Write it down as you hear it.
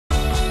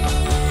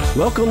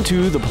Welcome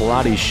to the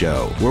Pilates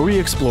Show, where we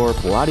explore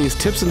Pilates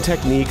tips and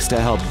techniques to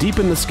help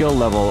deepen the skill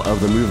level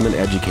of the movement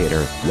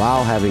educator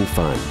while having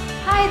fun.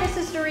 Hi, this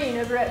is Doreen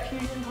over at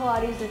Fusion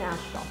Pilates in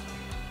Asheville.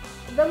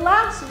 The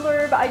last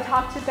blurb I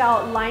talked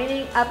about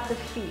lining up the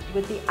feet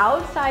with the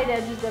outside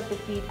edges of the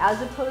feet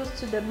as opposed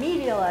to the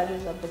medial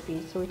edges of the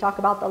feet. So we talk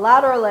about the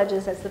lateral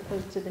edges as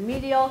opposed to the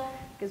medial,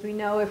 because we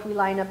know if we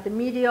line up the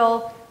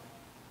medial,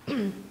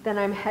 then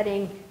I'm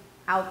heading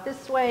out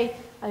this way.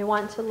 I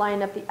want to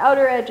line up the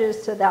outer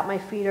edges so that my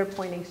feet are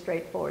pointing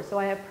straight forward. So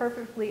I have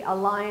perfectly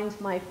aligned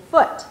my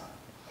foot,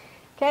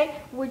 okay?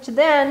 Which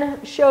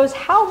then shows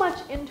how much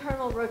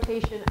internal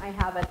rotation I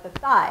have at the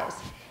thighs.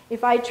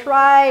 If I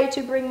try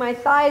to bring my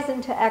thighs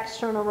into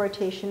external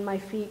rotation, my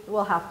feet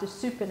will have to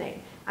supinate.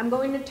 I'm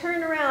going to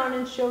turn around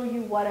and show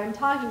you what I'm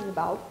talking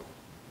about.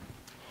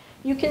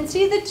 You can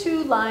see the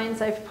two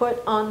lines I've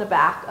put on the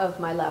back of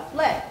my left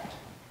leg,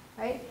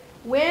 right?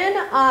 When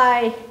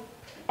I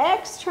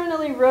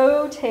externally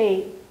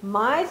rotate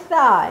my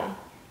thigh,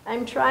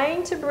 I'm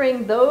trying to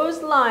bring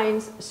those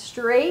lines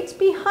straight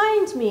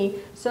behind me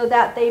so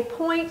that they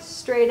point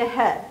straight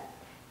ahead.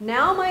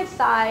 Now my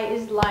thigh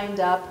is lined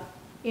up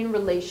in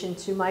relation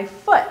to my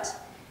foot.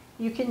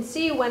 You can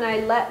see when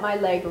I let my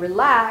leg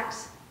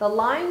relax, the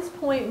lines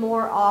point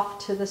more off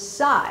to the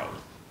side.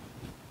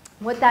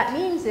 What that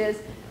means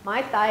is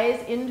my thigh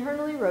is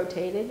internally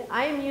rotated.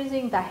 I am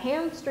using the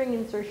hamstring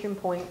insertion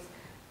points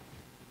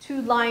to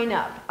line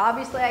up.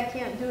 Obviously, I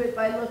can't do it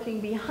by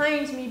looking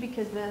behind me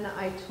because then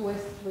I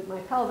twist with my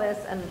pelvis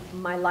and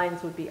my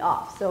lines would be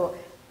off. So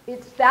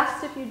it's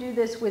best if you do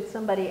this with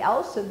somebody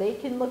else so they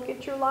can look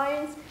at your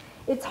lines.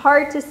 It's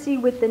hard to see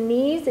with the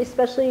knees,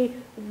 especially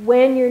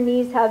when your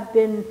knees have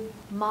been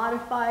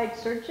modified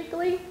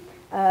surgically.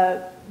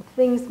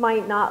 Things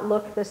might not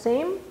look the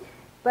same.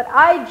 But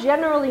I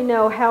generally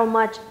know how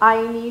much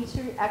I need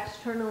to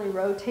externally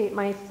rotate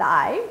my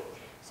thigh.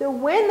 So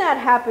when that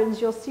happens,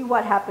 you'll see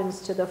what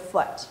happens to the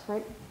foot,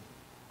 right?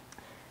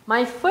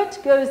 My foot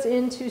goes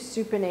into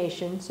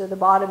supination, so the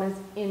bottom is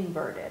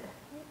inverted.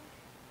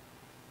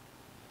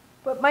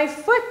 But my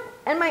foot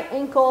and my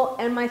ankle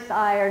and my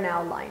thigh are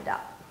now lined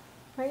up,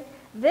 right?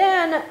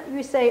 Then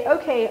you say,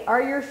 okay,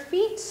 are your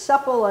feet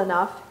supple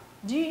enough?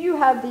 Do you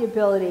have the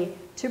ability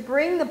to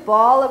bring the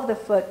ball of the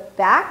foot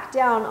back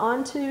down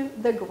onto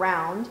the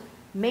ground,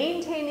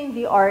 maintaining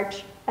the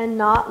arch and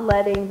not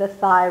letting the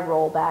thigh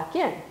roll back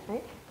in,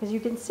 right? Because you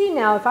can see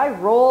now, if I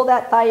roll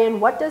that thigh in,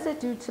 what does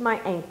it do to my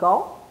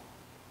ankle?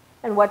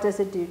 And what does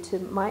it do to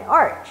my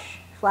arch?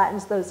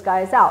 Flattens those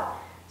guys out.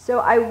 So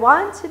I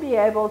want to be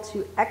able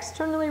to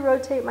externally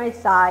rotate my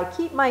thigh,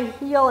 keep my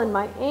heel and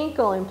my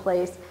ankle in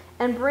place,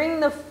 and bring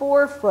the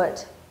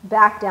forefoot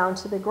back down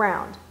to the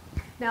ground.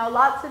 Now,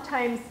 lots of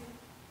times,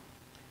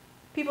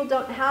 people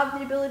don't have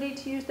the ability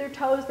to use their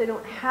toes. They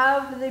don't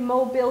have the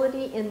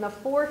mobility in the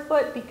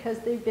forefoot because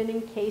they've been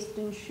encased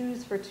in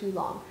shoes for too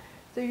long.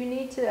 So you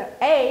need to,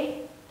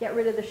 A, get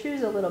rid of the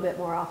shoes a little bit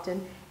more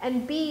often,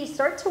 and B,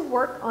 start to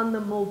work on the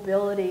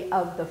mobility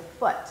of the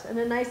foot. And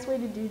a nice way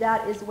to do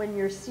that is when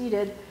you're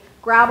seated,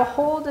 grab a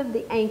hold of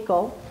the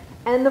ankle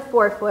and the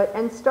forefoot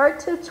and start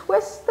to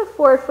twist the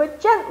forefoot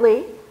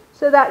gently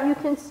so that you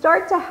can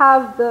start to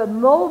have the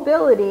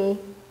mobility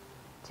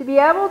to be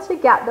able to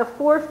get the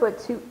forefoot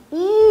to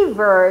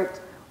evert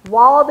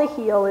while the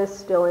heel is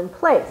still in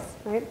place,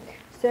 right?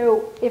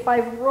 So if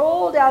I've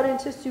rolled out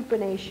into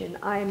supination,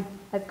 I've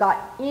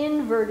got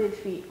inverted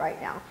feet right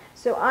now.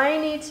 So I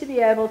need to be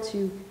able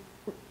to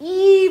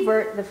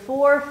evert the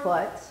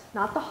forefoot,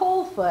 not the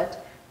whole foot,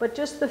 but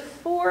just the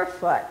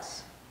forefoot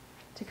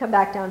to come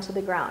back down to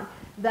the ground.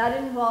 That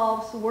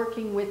involves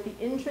working with the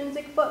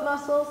intrinsic foot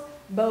muscles,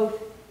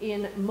 both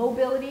in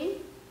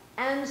mobility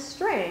and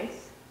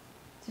strength,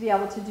 to be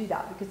able to do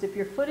that. Because if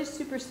your foot is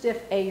super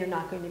stiff, A, you're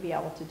not going to be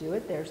able to do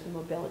it. There's the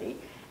mobility.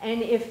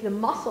 And if the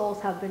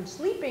muscles have been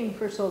sleeping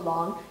for so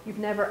long, you've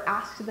never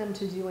asked them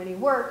to do any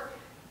work,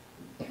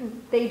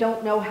 they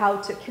don't know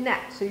how to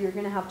connect. So you're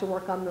going to have to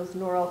work on those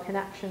neural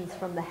connections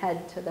from the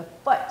head to the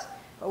foot.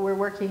 But we're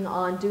working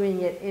on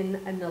doing it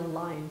in an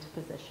aligned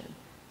position.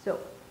 So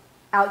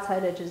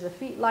outside edges of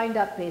feet lined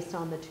up based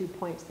on the 2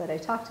 points that I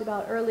talked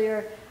about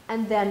earlier,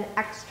 and then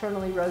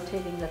externally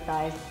rotating the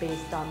thighs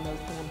based on those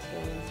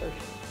hamstring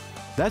insertions.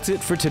 That's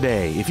it for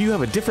today. If you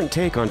have a different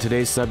take on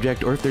today's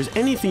subject, or if there's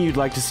anything you'd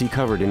like to see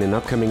covered in an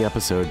upcoming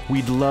episode,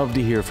 we'd love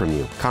to hear from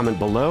you. Comment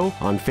below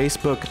on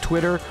Facebook,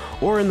 Twitter,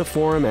 or in the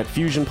forum at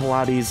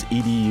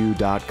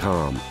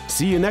fusionpilatesedu.com.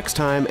 See you next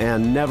time,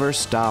 and never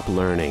stop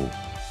learning.